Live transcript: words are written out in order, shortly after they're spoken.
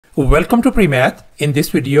Welcome to PreMath. In this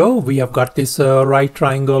video, we have got this right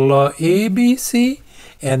triangle ABC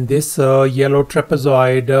and this yellow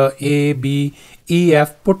trapezoid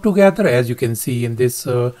ABEF put together, as you can see in this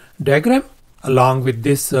diagram, along with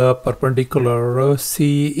this perpendicular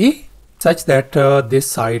CE, such that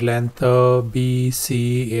this side length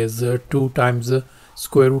BC is 2 times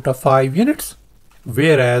square root of 5 units,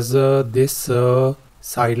 whereas this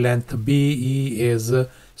side length BE is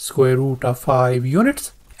square root of 5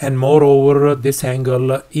 units. And moreover, this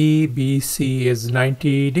angle EBC is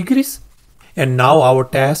 90 degrees. And now our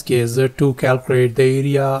task is to calculate the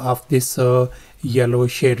area of this yellow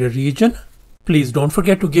shaded region. Please don't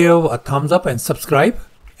forget to give a thumbs up and subscribe.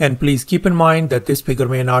 And please keep in mind that this figure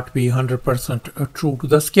may not be 100% true to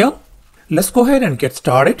the scale. Let's go ahead and get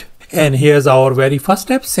started. And here's our very first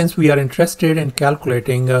step, since we are interested in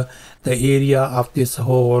calculating the area of this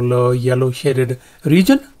whole yellow shaded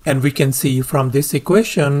region. And we can see from this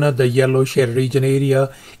equation, the yellow shaded region area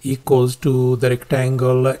equals to the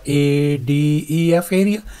rectangle ADEF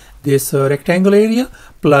area, this rectangle area,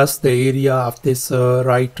 plus the area of this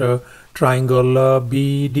right triangle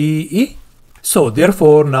BDE. So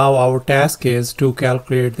therefore, now our task is to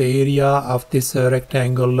calculate the area of this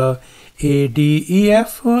rectangle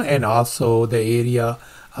ADEF and also the area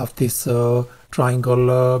of this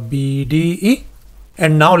triangle BDE.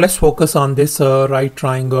 And now let's focus on this right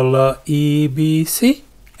triangle EBC.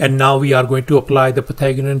 And now we are going to apply the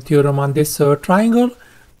Pythagorean theorem on this triangle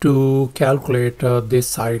to calculate this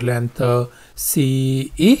side length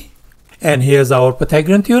CE. And here's our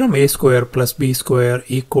Pythagorean theorem: a square plus b square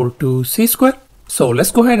equal to c square. So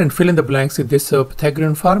let's go ahead and fill in the blanks in this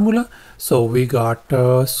Pythagorean formula. So we got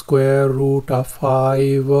square root of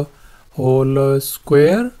 5 whole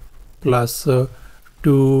square plus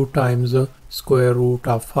 2 times square root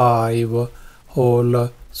of 5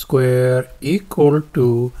 whole square equal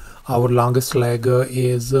to our longest leg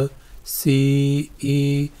is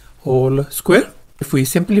CE whole square. If we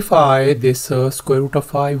simplify this, square root of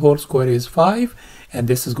 5 whole square is 5, and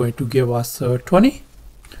this is going to give us 20.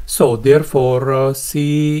 So therefore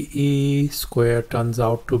CE square turns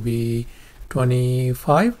out to be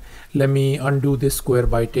 25. Let me undo this square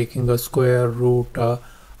by taking a square root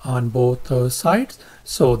on both sides.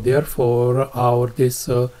 So therefore our this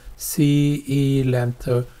CE length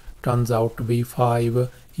turns out to be 5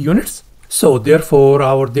 units. So therefore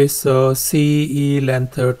our this CE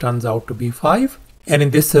length turns out to be 5. And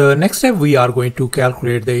in this next step, we are going to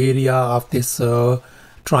calculate the area of this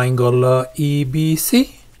triangle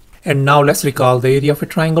EBC. And now let's recall the area of a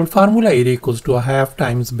triangle formula. Area equals to a half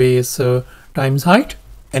times base times height.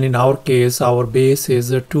 And in our case, our base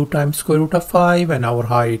is 2 times square root of 5 and our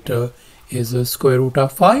height is square root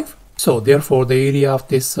of 5. So therefore the area of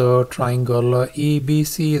this triangle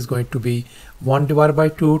EBC is going to be 1 divided by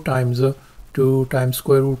 2 times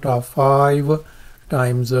square root of 5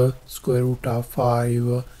 times square root of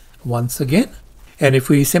 5 once again. And if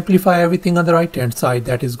we simplify everything on the right hand side,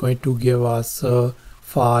 that is going to give us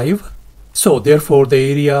 5. So therefore the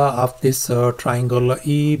area of this triangle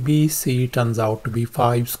EBC turns out to be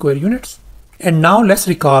 5 square units. And now let's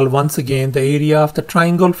recall once again the area of the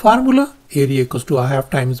triangle formula. Area equals to a half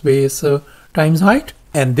times base times height.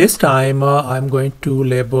 And this time I'm going to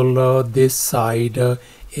label this side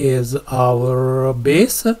is our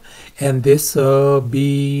base, and this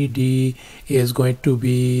BD is going to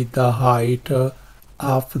be the height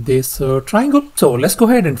of this triangle. So let's go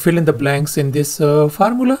ahead and fill in the blanks in this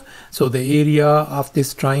formula. So the area of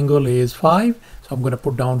this triangle is 5. So I'm going to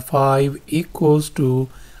put down 5 equals to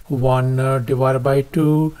 1 divided by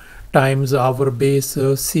 2 times our base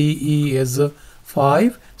CE is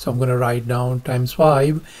 5. So I'm going to write down times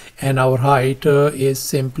 5, and our height is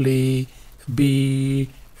simply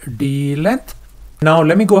BD length. Now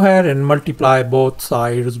let me go ahead and multiply both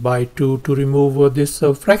sides by 2 to remove this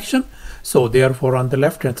fraction. So therefore on the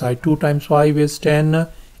left hand side, 2 times 5 is 10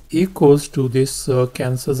 equals to this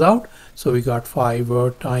cancels out. So we got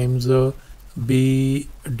 5 times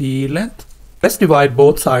BD length. Let's divide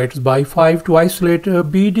both sides by 5 to isolate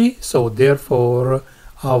BD. So therefore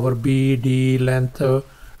our BD length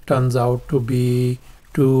turns out to be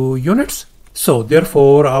 2 units. So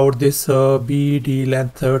therefore our this BD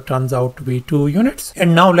length turns out to be 2 units.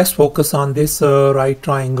 And now let's focus on this right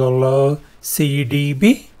triangle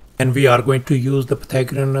CDB. And we are going to use the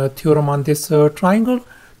Pythagorean theorem on this triangle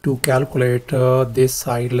to calculate this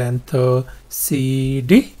side length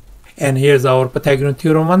CD. And here's our Pythagorean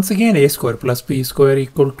theorem once again: a square plus b square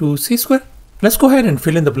equal to c square. Let's go ahead and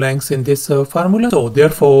fill in the blanks in this formula. So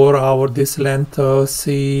therefore our this length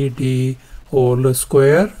CD whole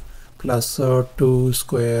square plus 2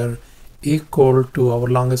 square equal to our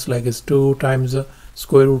longest leg is 2 times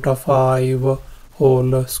square root of 5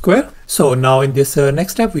 whole square. So now in this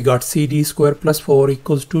next step we got CD square plus 4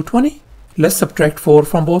 equals 220. Let's subtract 4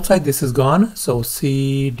 from both sides. This is gone. So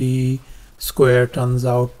CD square turns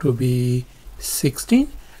out to be 16.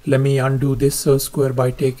 Let me undo this square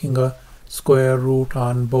by taking a square root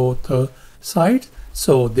on both sides.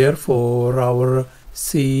 So therefore our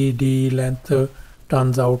CD length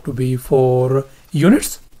turns out to be 4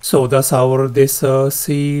 units. So thus our this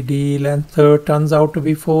CD length turns out to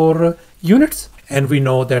be 4 units. And we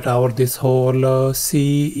know that our this whole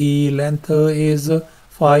CE length is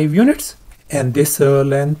 5 units. And this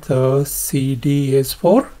length CD is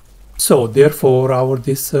 4. So therefore our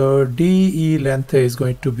this DE length is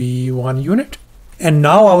going to be 1 unit. And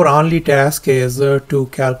now our only task is to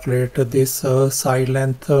calculate this side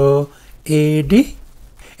length AD.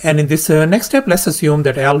 And in this next step, let's assume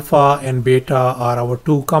that alpha and beta are our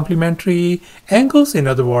two complementary angles. In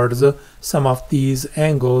other words, sum of these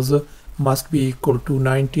angles must be equal to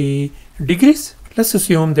 90 degrees. Let's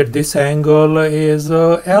assume that this angle is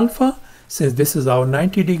alpha. Since this is our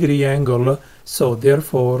 90-degree angle, so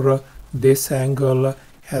therefore this angle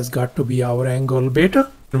has got to be our angle beta.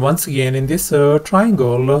 And once again in this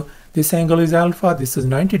triangle, this angle is alpha, this is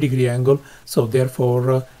 90-degree angle, so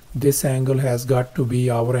therefore this angle has got to be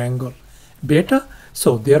our angle beta.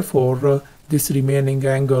 So therefore this remaining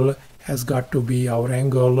angle has got to be our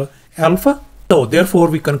angle alpha. So therefore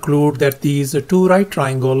we conclude that these two right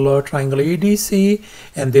triangle, triangle ADC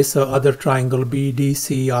and this other triangle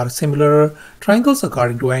BDC are similar triangles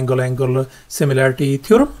according to angle-angle similarity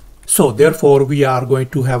theorem. So therefore we are going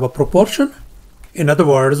to have a proportion. In other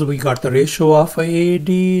words, we got the ratio of AD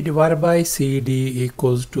divided by CD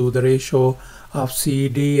equals to the ratio of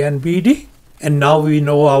CD and BD. And now we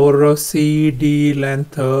know our CD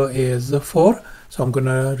length is 4. So I'm going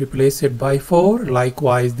to replace it by 4.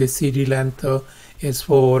 Likewise, this CD length is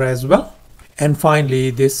 4 as well. And finally,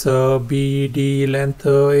 this BD length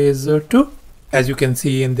is 2, as you can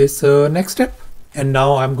see in this next step. And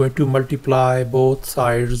now I'm going to multiply both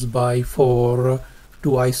sides by 4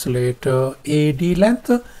 to isolate AD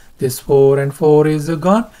length. This 4 and 4 is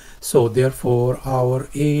gone. So therefore, our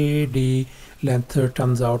AD length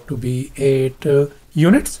turns out to be 8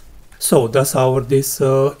 units. So thus our this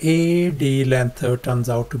AD length turns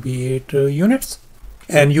out to be 8 units.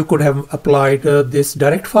 And you could have applied this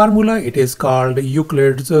direct formula. It is called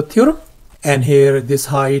Euclid's theorem. And here this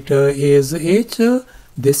height is h,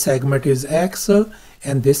 this segment is x,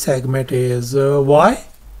 and this segment is y.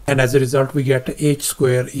 And as a result we get h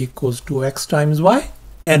square equals to x times y.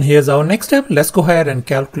 And here's our next step. Let's go ahead and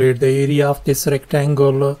calculate the area of this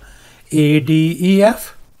rectangle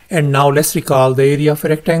ADEF. And now let's recall the area of a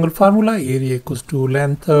rectangle formula. Area equals to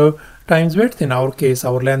length times width. In our case,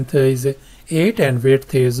 our length is 8 and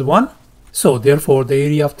width is 1. So therefore, the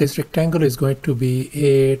area of this rectangle is going to be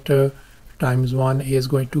 8 times 1 is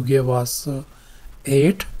going to give us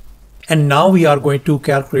 8. And now we are going to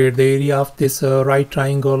calculate the area of this right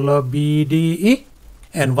triangle BDE.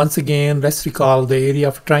 And once again, let's recall the area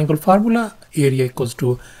of triangle formula. Area equals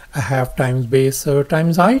to a half times base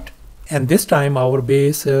times height. And this time our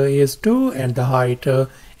base is 2 and the height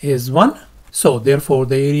is 1. So therefore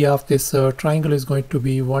the area of this triangle is going to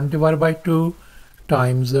be 1 divided by 2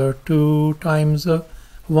 times 2 times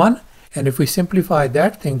 1. And if we simplify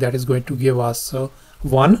that thing, that is going to give us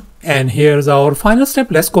 1. And here's our final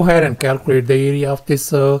step. Let's go ahead and calculate the area of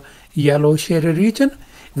this yellow shaded region.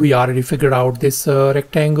 We already figured out this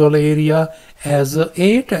rectangle area as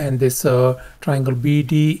 8 and this triangle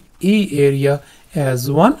BDE area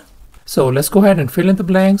as 1. So let's go ahead and fill in the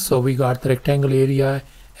blanks. So we got the rectangle area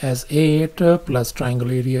as 8 plus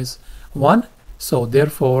triangle area is 1. So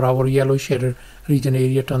therefore our yellow shaded region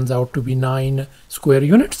area turns out to be 9 square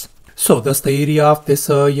units. So thus the area of this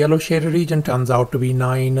yellow shaded region turns out to be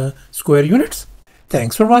 9 square units.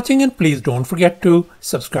 Thanks for watching and please don't forget to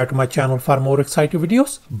subscribe to my channel for more exciting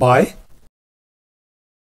videos. Bye.